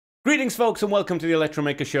Greetings folks and welcome to the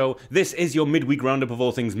Electromaker Show. This is your midweek roundup of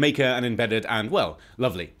all things Maker and embedded and, well,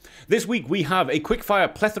 lovely. This week we have a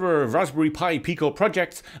quickfire plethora of Raspberry Pi Pico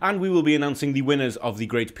projects, and we will be announcing the winners of the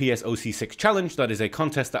great PSoC 6 challenge. That is a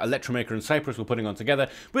contest that Electromaker and Cypress were putting on together.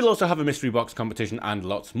 We'll also have a mystery box competition and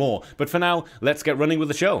lots more. But for now, let's get running with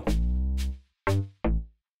the show.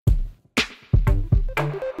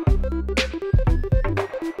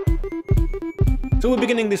 So we're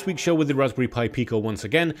beginning this week's show with the Raspberry Pi Pico once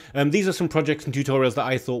again. These are some projects and tutorials that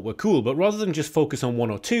I thought were cool, but rather than just focus on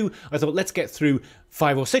one or two, I thought let's get through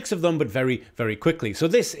 5 or 6 of them, but very, very quickly. So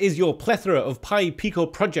this is your plethora of Pi Pico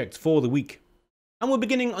projects for the week. And we're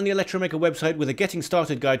beginning on the Electromaker website with a getting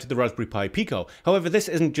started guide to the Raspberry Pi Pico. However, this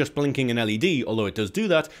isn't just blinking an LED, although it does do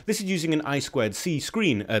that. This is using an I2C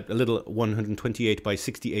screen, a little 128 by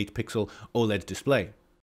 68 pixel OLED display.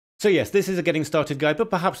 So yes, this is a getting started guide,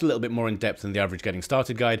 but perhaps a little bit more in depth than the average getting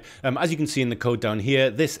started guide. As you can see in the code down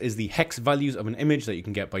here, this is the hex values of an image that you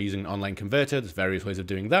can get by using an online converter. There's various ways of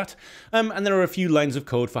doing that. And there are a few lines of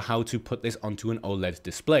code for how to put this onto an OLED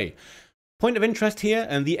display. Point of interest here,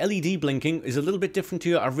 and the LED blinking is a little bit different to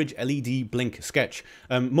your average LED blink sketch.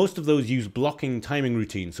 Most of those use blocking timing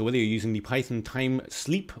routines, so whether you're using the Python time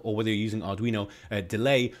sleep or whether you're using Arduino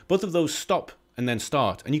delay, both of those stop and then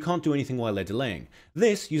start, and you can't do anything while they're delaying.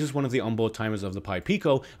 This uses one of the onboard timers of the Pi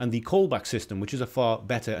Pico and the callback system, which is a far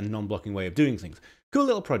better and non-blocking way of doing things. Cool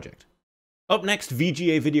little project. Up next,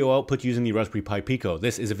 VGA video output using the Raspberry Pi Pico.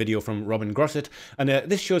 This is a video from Robin Grosset, and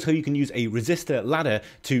this shows how you can use a resistor ladder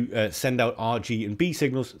to send out R, G, and B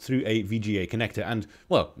signals through a VGA connector and,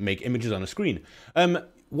 well, make images on a screen.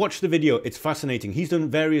 Watch the video, it's fascinating. He's done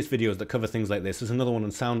various videos that cover things like this. There's another one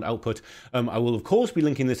on sound output. I will of course be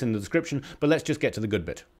linking this in the description, but let's just get to the good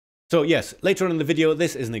bit. So yes, later on in the video,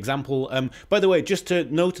 this is an example. By the way, just to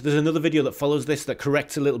note, there's another video that follows this that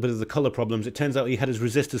corrects a little bit of the color problems. It turns out he had his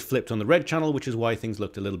resistors flipped on the red channel, which is why things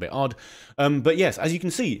looked a little bit odd. But yes, as you can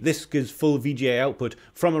see, this gives full VGA output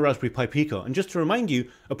from a Raspberry Pi Pico. And just to remind you,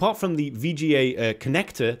 apart from the VGA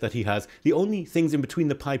connector that he has, the only things in between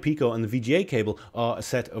the Pi Pico and the VGA cable are a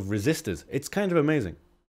set of resistors. It's kind of amazing.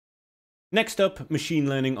 Next up, machine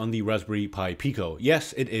learning on the Raspberry Pi Pico.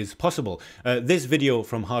 Yes, it is possible. This video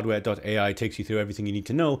from hardware.ai takes you through everything you need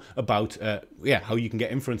to know about how you can get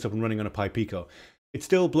inference up and running on a Pi Pico. It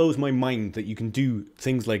still blows my mind that you can do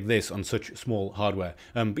things like this on such small hardware.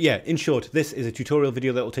 But yeah, in short, this is a tutorial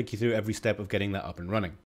video that will take you through every step of getting that up and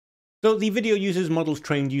running. So the video uses models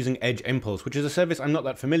trained using Edge Impulse, which is a service I'm not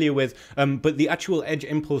that familiar with, but the actual Edge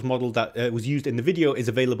Impulse model that was used in the video is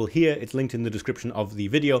available here. It's linked in the description of the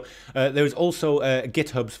video. There is also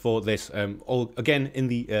GitHubs for this, all again in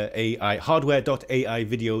the hardware.ai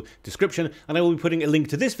video description, and I will be putting a link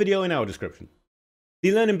to this video in our description.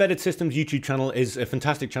 The Learn Embedded Systems YouTube channel is a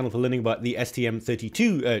fantastic channel for learning about the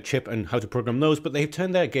STM32 chip and how to program those, but they've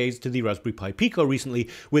turned their gaze to the Raspberry Pi Pico recently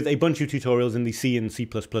with a bunch of tutorials in the C and C++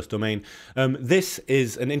 domain. This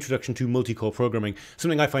is an introduction to multi-core programming,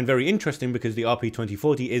 something I find very interesting because the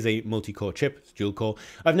RP2040 is a multi-core chip, it's dual-core.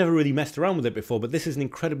 I've never really messed around with it before, but this is an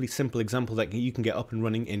incredibly simple example that you can get up and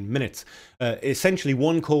running in minutes. Essentially,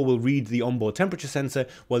 one core will read the onboard temperature sensor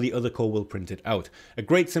while the other core will print it out. A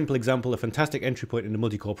great simple example, a fantastic entry point into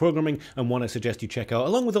multi-core programming, and one I suggest you check out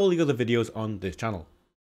along with all the other videos on this channel.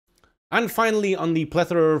 And finally, on the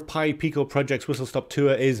plethora of Pi Pico projects whistle-stop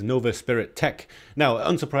tour is Nova Spirit Tech. Now,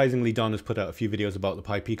 unsurprisingly, Don has put out a few videos about the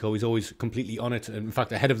Pi Pico. He's always completely on it, in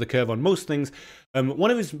fact, ahead of the curve on most things.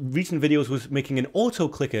 One of his recent videos was making an auto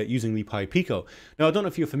clicker using the Pi Pico. Now, I don't know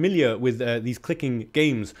if you're familiar with these clicking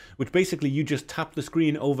games, which basically you just tap the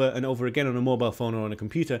screen over and over again on a mobile phone or on a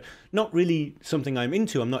computer. Not really something I'm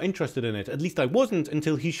into. I'm not interested in it. At least I wasn't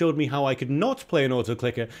until he showed me how I could not play an auto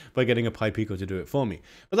clicker by getting a Pi Pico to do it for me.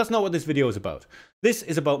 But that's not what this video is about. This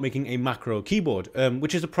is about making a macro keyboard,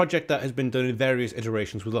 which is a project that has been done in various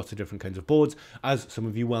iterations with lots of different kinds of boards. As some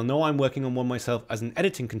of you well know, I'm working on one myself as an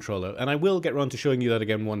editing controller, and I will get around to showing you that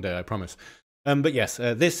again one day, I promise. But yes,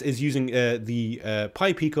 this is using the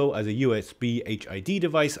Pi Pico as a USB HID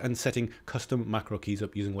device and setting custom macro keys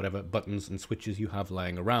up using whatever buttons and switches you have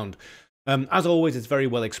lying around. As always, it's very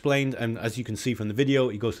well explained, and as you can see from the video,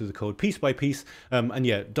 he goes through the code piece by piece, and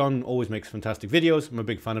yeah, Don always makes fantastic videos. I'm a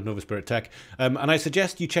big fan of Nova Spirit Tech, and I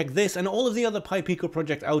suggest you check this and all of the other Pi Pico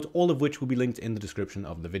project out, all of which will be linked in the description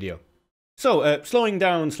of the video. So, slowing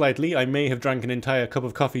down slightly, I may have drank an entire cup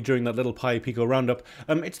of coffee during that little Pi Pico roundup,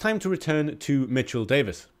 it's time to return to Mitchell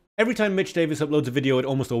Davis. Every time Mitch Davis uploads a video, it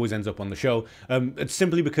almost always ends up on the show. It's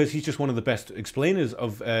simply because he's just one of the best explainers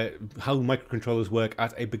of how microcontrollers work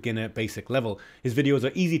at a beginner basic level. His videos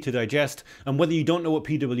are easy to digest, and whether you don't know what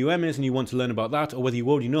PWM is and you want to learn about that, or whether you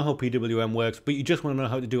already know how PWM works, but you just want to know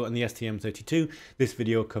how to do it on the STM32, this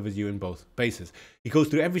video covers you in both bases. He goes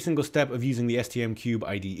through every single step of using the STM Cube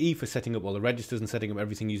IDE for setting up all the registers and setting up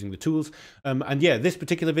everything using the tools. And yeah, this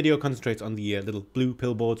particular video concentrates on the little blue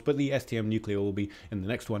pill boards, but the STM Nucleo will be in the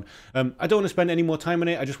next one. I don't want to spend any more time on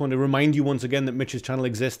it. I just want to remind you once again that Mitch's channel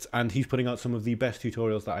exists and he's putting out some of the best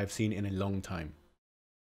tutorials that I've seen in a long time.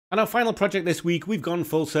 And our final project this week, we've gone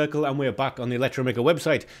full circle and we're back on the Electromaker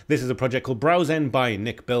website. This is a project called Browsen by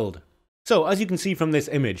Nick Build. So, as you can see from this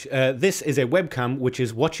image, this is a webcam which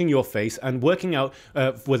is watching your face and working out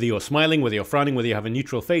whether you're smiling, whether you're frowning, whether you have a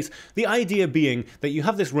neutral face. The idea being that you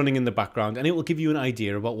have this running in the background and it will give you an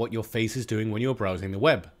idea about what your face is doing when you're browsing the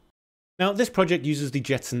web. Now, this project uses the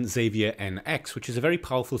Jetson Xavier NX, which is a very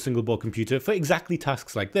powerful single-board computer for exactly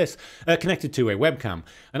tasks like this, connected to a webcam.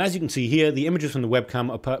 And as you can see here, the images from the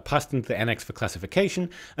webcam are passed into the NX for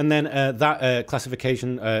classification, and then that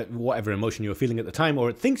classification, whatever emotion you were feeling at the time, or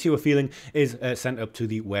it thinks you were feeling, is sent up to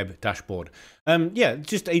the web dashboard. Yeah,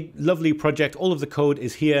 just a lovely project. All of the code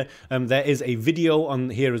is here. There is a video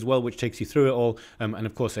on here as well, which takes you through it all, and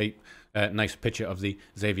of course a nice picture of the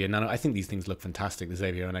Xavier Nano. I think these things look fantastic, the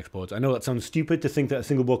Xavier NX boards. I know that sounds stupid to think that a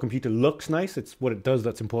single board computer looks nice. It's what it does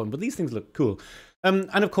that's important, but these things look cool. And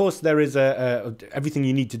of course, there is everything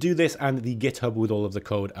you need to do this and the GitHub with all of the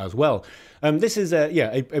code as well. This is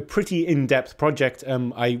a pretty in-depth project.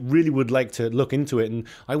 I really would like to look into it, and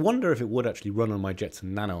I wonder if it would actually run on my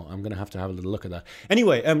Jetson Nano. I'm going to have a little look at that.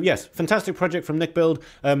 Anyway, yes, fantastic project from Nick Build.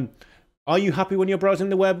 Are you happy when you're browsing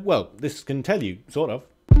the web? Well, this can tell you, sort of.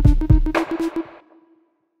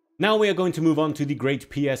 Now we are going to move on to the Great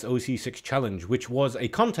PSoC 6 Challenge, which was a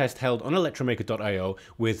contest held on Electromaker.io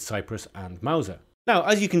with Cypress and Mauser. Now,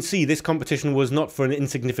 as you can see, this competition was not for an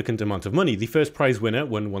insignificant amount of money. The first prize winner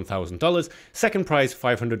won $1,000, second prize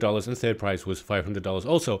 $500, and third prize was $500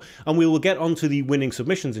 also. And we will get onto the winning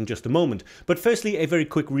submissions in just a moment. But firstly, a very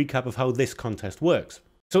quick recap of how this contest works.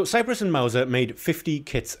 So Cypress and Mauser made 50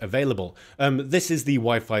 kits available. This is the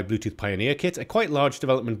Wi-Fi Bluetooth Pioneer kit, a quite large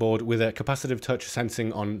development board with a capacitive touch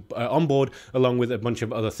sensing on board, along with a bunch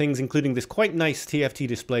of other things, including this quite nice TFT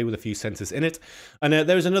display with a few sensors in it. And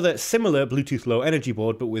there is another similar Bluetooth low energy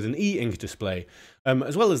board, but with an e-ink display.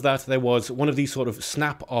 As well as that, there was one of these sort of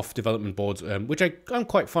snap-off development boards, which I'm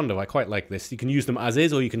quite fond of. I quite like this. You can use them as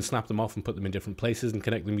is, or you can snap them off and put them in different places and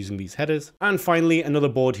connect them using these headers. And finally, another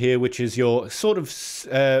board here, which is your sort of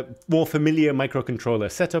more familiar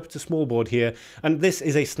microcontroller setup. It's a small board here, and this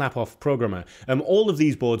is a snap-off programmer. All of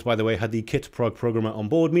these boards, by the way, had the KitProg programmer on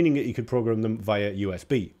board, meaning that you could program them via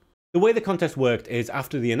USB. The way the contest worked is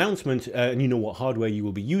after the announcement, and you know what hardware you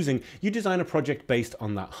will be using, you design a project based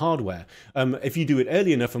on that hardware. If you do it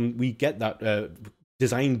early enough and we get that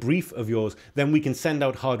design brief of yours, then we can send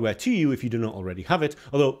out hardware to you if you do not already have it,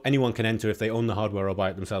 although anyone can enter if they own the hardware or buy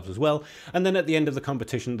it themselves as well. And then at the end of the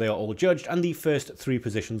competition, they are all judged, and the first 3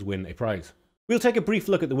 positions win a prize. We'll take a brief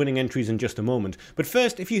look at the winning entries in just a moment, but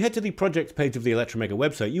first, if you head to the project page of the Electromaker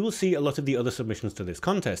website, you will see a lot of the other submissions to this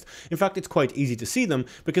contest. In fact, it's quite easy to see them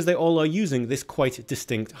because they all are using this quite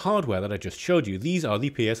distinct hardware that I just showed you. These are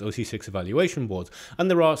the PSoC 6 evaluation boards, and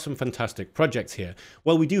there are some fantastic projects here.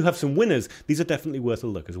 While we do have some winners, these are definitely worth a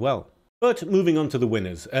look as well. But moving on to the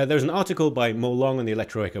winners, there's an article by Mo Long on the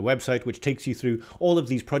Electromaker website which takes you through all of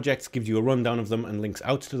these projects, gives you a rundown of them and links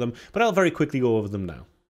out to them, but I'll very quickly go over them now.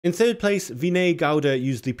 In third place, Vinay Gowda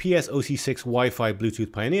used the PSoC 6 Wi-Fi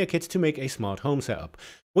Bluetooth Pioneer kit to make a smart home setup.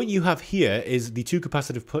 What you have here is the 2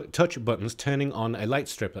 capacitive touch buttons turning on a light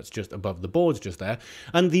strip that's just above the boards just there,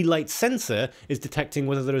 and the light sensor is detecting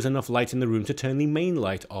whether there is enough light in the room to turn the main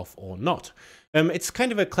light off or not. It's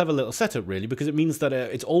kind of a clever little setup really, because it means that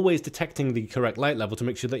it's always detecting the correct light level to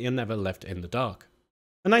make sure that you're never left in the dark.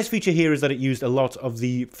 A nice feature here is that it used a lot of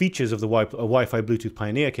the features of the Wi-Fi Bluetooth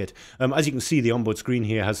Pioneer kit. As you can see, the onboard screen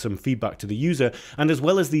here has some feedback to the user, and as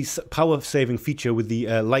well as the power-saving feature with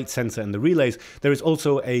the light sensor and the relays, there is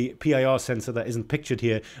also a PIR sensor that isn't pictured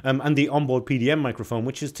here, and the onboard PDM microphone,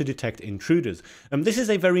 which is to detect intruders. This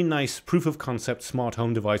is a very nice proof-of-concept smart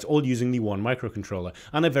home device, all using the one microcontroller,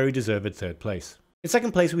 and a very deserved third place. In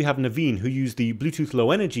second place, we have Naveen, who used the Bluetooth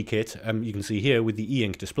Low Energy kit, you can see here with the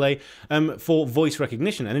e-ink display, for voice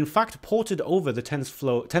recognition, and in fact ported over the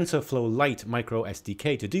TensorFlow Lite micro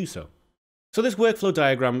SDK to do so. So this workflow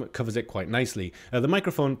diagram covers it quite nicely. The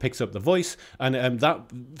microphone picks up the voice, and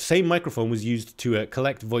that same microphone was used to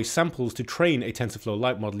collect voice samples to train a TensorFlow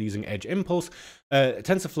Lite model using Edge Impulse.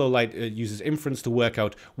 TensorFlow Lite uses inference to work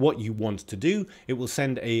out what you want to do. It will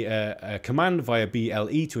send a command via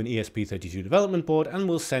BLE to an ESP32 development board and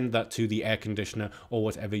will send that to the air conditioner or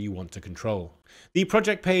whatever you want to control. The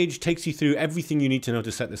project page takes you through everything you need to know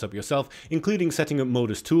to set this up yourself, including setting up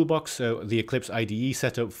Modus Toolbox, so the Eclipse IDE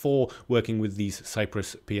setup for working with these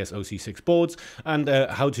Cypress PSoC6 boards, and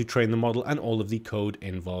how to train the model and all of the code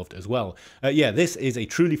involved as well. Yeah, this is a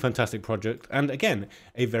truly fantastic project, and again,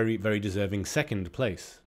 a very, very deserving second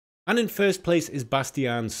place. And in first place is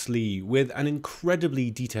Bastian Slee with an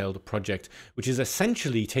incredibly detailed project, which is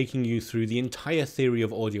essentially taking you through the entire theory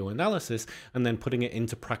of audio analysis and then putting it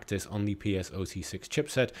into practice on the PSoC6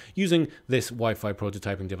 chipset using this Wi-Fi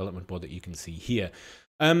prototyping development board that you can see here.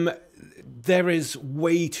 There is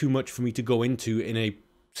way too much for me to go into in a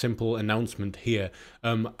simple announcement here.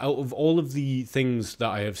 Out of all of the things that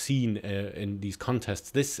I have seen in these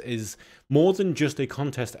contests, this is more than just a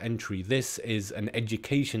contest entry. This is an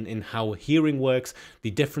education in how hearing works,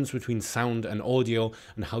 the difference between sound and audio,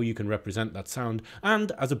 and how you can represent that sound.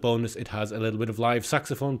 And as a bonus, it has a little bit of live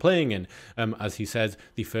saxophone playing in, as he says,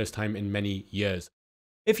 the first time in many years.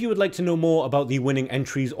 If you would like to know more about the winning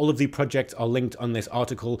entries, all of the projects are linked on this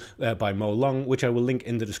article by Mo Long, which I will link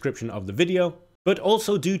in the description of the video. But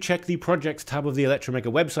also do check the projects tab of the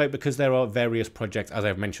Electromaker website because there are various projects, as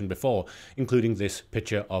I've mentioned before, including this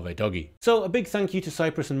picture of a doggy. So a big thank you to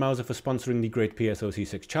Cypress and Mouser for sponsoring the Great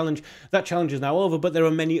PSoC6 Challenge. That challenge is now over, but there are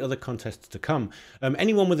many other contests to come.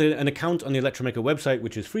 Anyone with an account on the Electromaker website,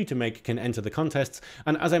 which is free to make, can enter the contests.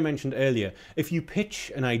 And as I mentioned earlier, if you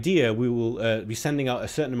pitch an idea, we will be sending out a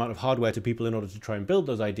certain amount of hardware to people in order to try and build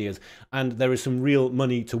those ideas. And there is some real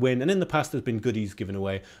money to win. And in the past, there's been goodies given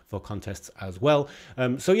away for contests as well.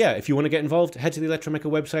 So yeah, if you want to get involved, head to the Electromaker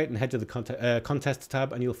website and head to the contest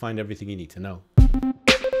tab and you'll find everything you need to know.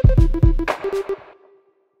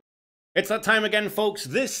 It's that time again, folks.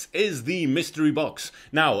 This is the mystery box.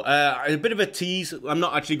 Now, a bit of a tease. I'm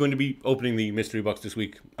not actually going to be opening the mystery box this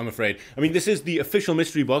week, I'm afraid. I mean, this is the official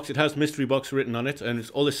mystery box. It has mystery box written on it, and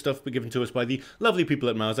it's all this stuff given to us by the lovely people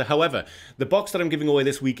at Mouser. However, the box that I'm giving away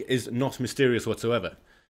this week is not mysterious whatsoever.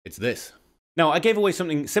 It's this. Now, I gave away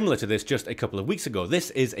something similar to this just a couple of weeks ago. This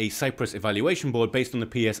is a Cypress evaluation board based on the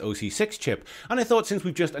PSoC6 chip, and I thought since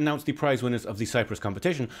we've just announced the prize winners of the Cypress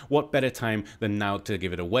competition, what better time than now to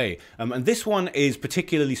give it away. And this one is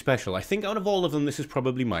particularly special. I think out of all of them, this is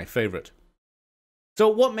probably my favourite. So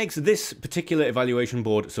what makes this particular evaluation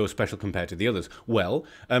board so special compared to the others? Well,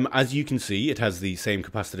 as you can see, it has the same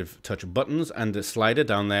capacitive touch buttons and a slider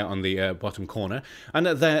down there on the bottom corner. And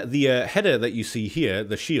the header that you see here,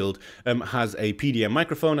 the shield, has a PDM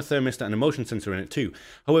microphone, a thermistor, and a motion sensor in it too.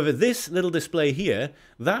 However, this little display here,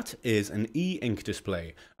 that is an e-ink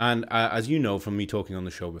display. And as you know from me talking on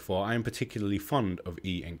the show before, I am particularly fond of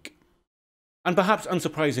e-ink. And perhaps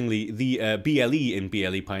unsurprisingly, the BLE in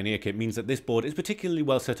BLE Pioneer Kit means that this board is particularly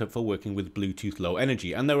well set up for working with Bluetooth Low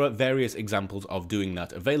Energy, and there are various examples of doing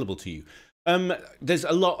that available to you. There's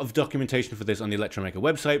a lot of documentation for this on the Electromaker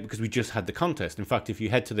website because we just had the contest. In fact, if you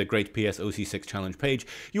head to the Great PSoC6 Challenge page,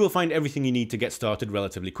 you will find everything you need to get started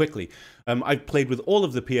relatively quickly. I've played with all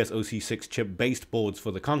of the PSoC6 chip-based boards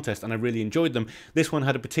for the contest, and I really enjoyed them. This one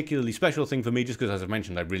had a particularly special thing for me just because, as I've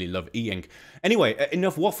mentioned, I really love e-ink. Anyway,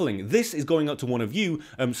 enough waffling. This is going out to one of you,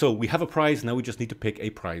 so we have a prize, now we just need to pick a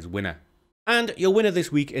prize winner. And your winner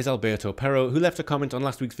this week is Alberto Pero, who left a comment on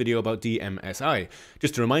last week's video about DMSI.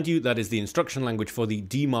 Just to remind you, that is the instruction language for the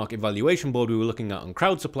DMARC evaluation board we were looking at on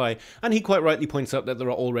Crowd Supply, and he quite rightly points out that there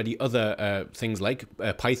are already other things like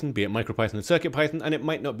Python, be it MicroPython and CircuitPython, and it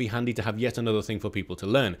might not be handy to have yet another thing for people to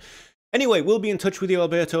learn. Anyway, we'll be in touch with you,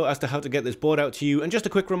 Alberto, as to how to get this board out to you. And just a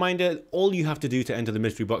quick reminder, all you have to do to enter the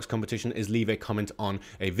mystery box competition is leave a comment on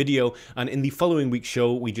a video. And in the following week's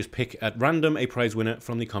show, we just pick at random a prize winner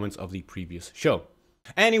from the comments of the previous show.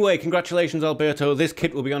 Anyway, congratulations, Alberto. This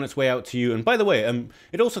kit will be on its way out to you. And by the way,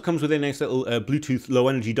 it also comes with a nice little Bluetooth low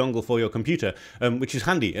energy dongle for your computer, which is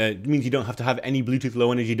handy. It means you don't have to have any Bluetooth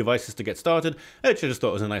low energy devices to get started. I just thought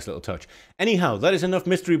it was a nice little touch. Anyhow, that is enough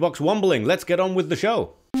mystery box wombling. Let's get on with the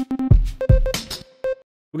show.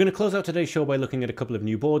 We're going to close out today's show by looking at a couple of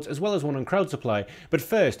new boards, as well as one on Crowd Supply. But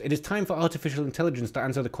first, it is time for artificial intelligence to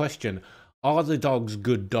answer the question, are the dogs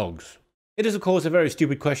good dogs? It is, of course, a very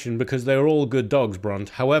stupid question because they're all good dogs, Bront.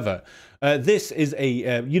 However, this is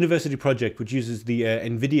a university project which uses the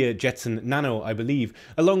Nvidia Jetson Nano, I believe,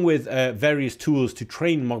 along with various tools to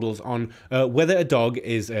train models on whether a dog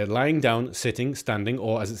is lying down, sitting, standing,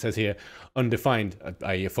 or, as it says here, undefined,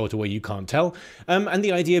 a photo where you can't tell. And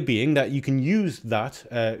the idea being that you can use that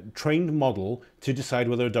trained model to decide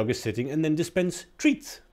whether a dog is sitting and then dispense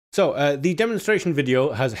treats. So the demonstration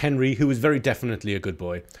video has Henry, who is very definitely a good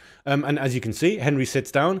boy. And as you can see, Henry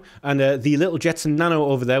sits down, and the little Jetson Nano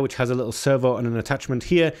over there, which has a little servo and an attachment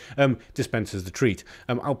here, dispenses the treat.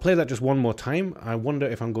 I'll play that just one more time. I wonder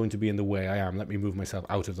if I'm going to be in the way. I am. Let me move myself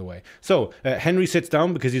out of the way. So Henry sits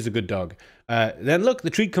down because he's a good dog. Then look, the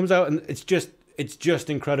treat comes out, and it's just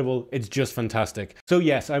incredible. It's just fantastic. So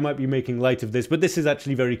yes, I might be making light of this, but this is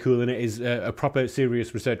actually very cool, and it is a proper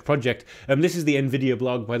serious research project. This is the Nvidia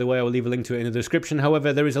blog, by the way. I will leave a link to it in the description.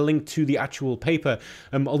 However, there is a link to the actual paper,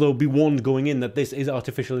 although be warned going in that this is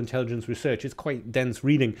artificial intelligence research. It's quite dense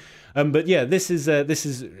reading. But yeah, this is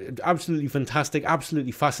absolutely fantastic,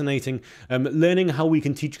 absolutely fascinating. Learning how we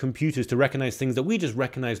can teach computers to recognize things that we just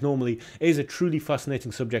recognize normally is a truly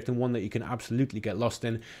fascinating subject, and one that you can absolutely get lost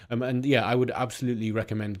in. And yeah, I would absolutely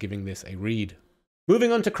recommend giving this a read.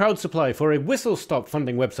 Moving on to crowd supply for a whistle-stop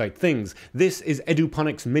funding website Things. This is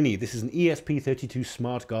Eduponics Mini. This is an ESp32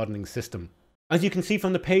 smart gardening system. As you can see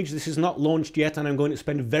from the page, this is not launched yet, and I'm going to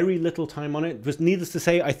spend very little time on it. Just needless to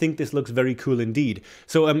say, I think this looks very cool indeed.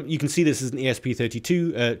 So you can see this is an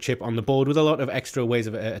ESp32 chip on the board with a lot of extra ways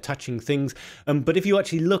of attaching things. But if you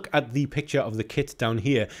actually look at the picture of the kit down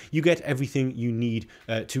here, you get everything you need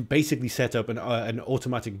to basically set up an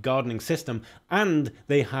automatic gardening system. And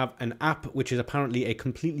they have an app, which is apparently a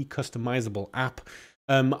completely customizable app.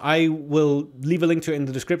 I will leave a link to it in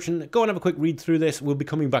the description. Go and have a quick read through this. We'll be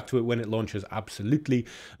coming back to it when it launches, absolutely.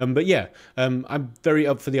 But yeah, I'm very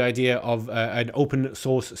up for the idea of an open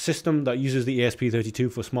source system that uses the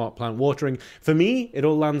ESp32 for smart plant watering. For me, it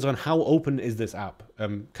all lands on how open is this app?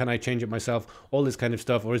 Can I change it myself? All this kind of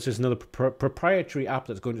stuff. Or is this another proprietary app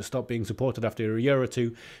that's going to stop being supported after a year or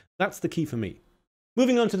two? That's the key for me.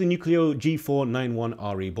 Moving on to the Nucleo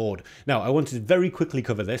G491RE board. Now, I want to very quickly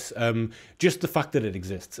cover this, just the fact that it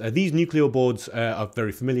exists. These Nucleo boards are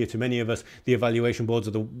very familiar to many of us. The evaluation boards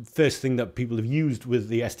are the first thing that people have used with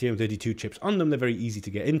the STM32 chips on them. They're very easy to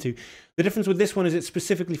get into. The difference with this one is it's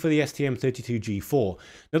specifically for the STM32G4.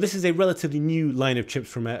 Now, this is a relatively new line of chips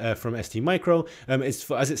from ST Micro. It's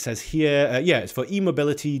for, as it says here, it's for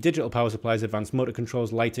e-mobility, digital power supplies, advanced motor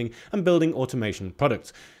controls, lighting, and building automation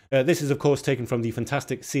products. This is, of course, taken from the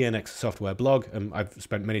fantastic CNX software blog. I've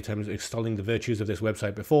spent many times extolling the virtues of this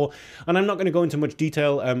website before, and I'm not going to go into much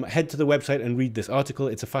detail. Head to the website and read this article.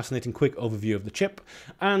 It's a fascinating, quick overview of the chip.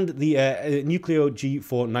 And the Nucleo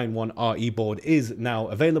G491RE board is now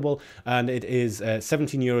available, and it is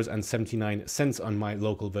 €17.79 on my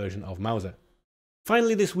local version of Mauser.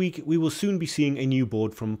 Finally this week, we will soon be seeing a new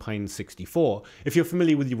board from Pine64. If you're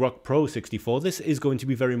familiar with the Rock Pro 64, this is going to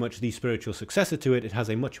be very much the spiritual successor to it. It has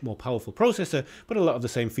a much more powerful processor, but a lot of the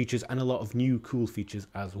same features and a lot of new cool features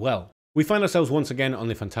as well. We find ourselves once again on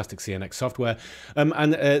the fantastic CNX software,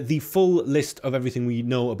 and the full list of everything we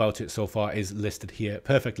know about it so far is listed here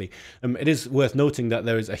perfectly. It is worth noting that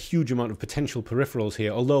there is a huge amount of potential peripherals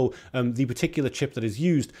here, although the particular chip that is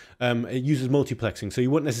used it uses multiplexing, so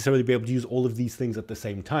you won't necessarily be able to use all of these things at the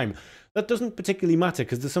same time. That doesn't particularly matter,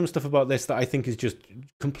 because there's some stuff about this that I think is just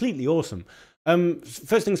completely awesome.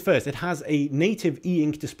 First things first, it has a native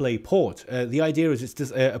e-ink display port. The idea is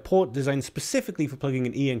it's a port designed specifically for plugging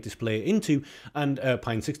an e-ink display into, and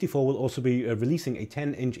Pine64 will also be releasing a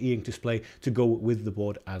 10-inch e-ink display to go with the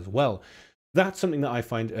board as well. That's something that I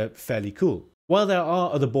find fairly cool. While there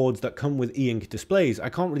are other boards that come with e-ink displays, I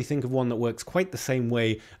can't really think of one that works quite the same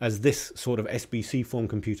way as this sort of SBC form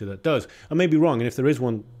computer that does. I may be wrong, and if there is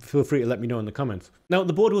one, feel free to let me know in the comments. Now,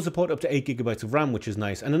 the board will support up to 8GB of RAM, which is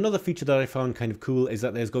nice, and another feature that I found kind of cool is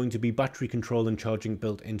that there's going to be battery control and charging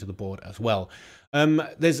built into the board as well.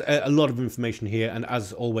 There's a lot of information here, and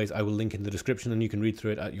as always, I will link in the description and you can read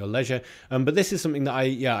through it at your leisure. But this is something that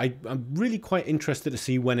I'm really quite interested to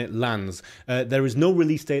see when it lands. There is no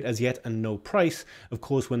release date as yet and no price. Of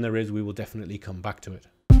course, when there is, we will definitely come back to it.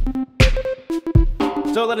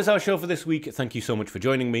 So that is our show for this week. Thank you so much for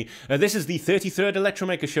joining me. This is the 33rd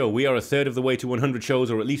Electromaker Show. We are a third of the way to 100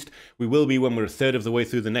 shows, or at least we will be when we're a third of the way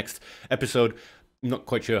through the next episode. I'm not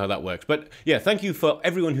quite sure how that works, but yeah, thank you for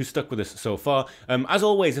everyone who's stuck with us so far. As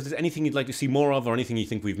always, if there's anything you'd like to see more of or anything you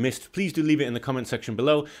think we've missed, please do leave it in the comment section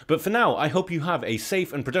below. But for now, I hope you have a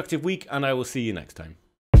safe and productive week, and I will see you next time.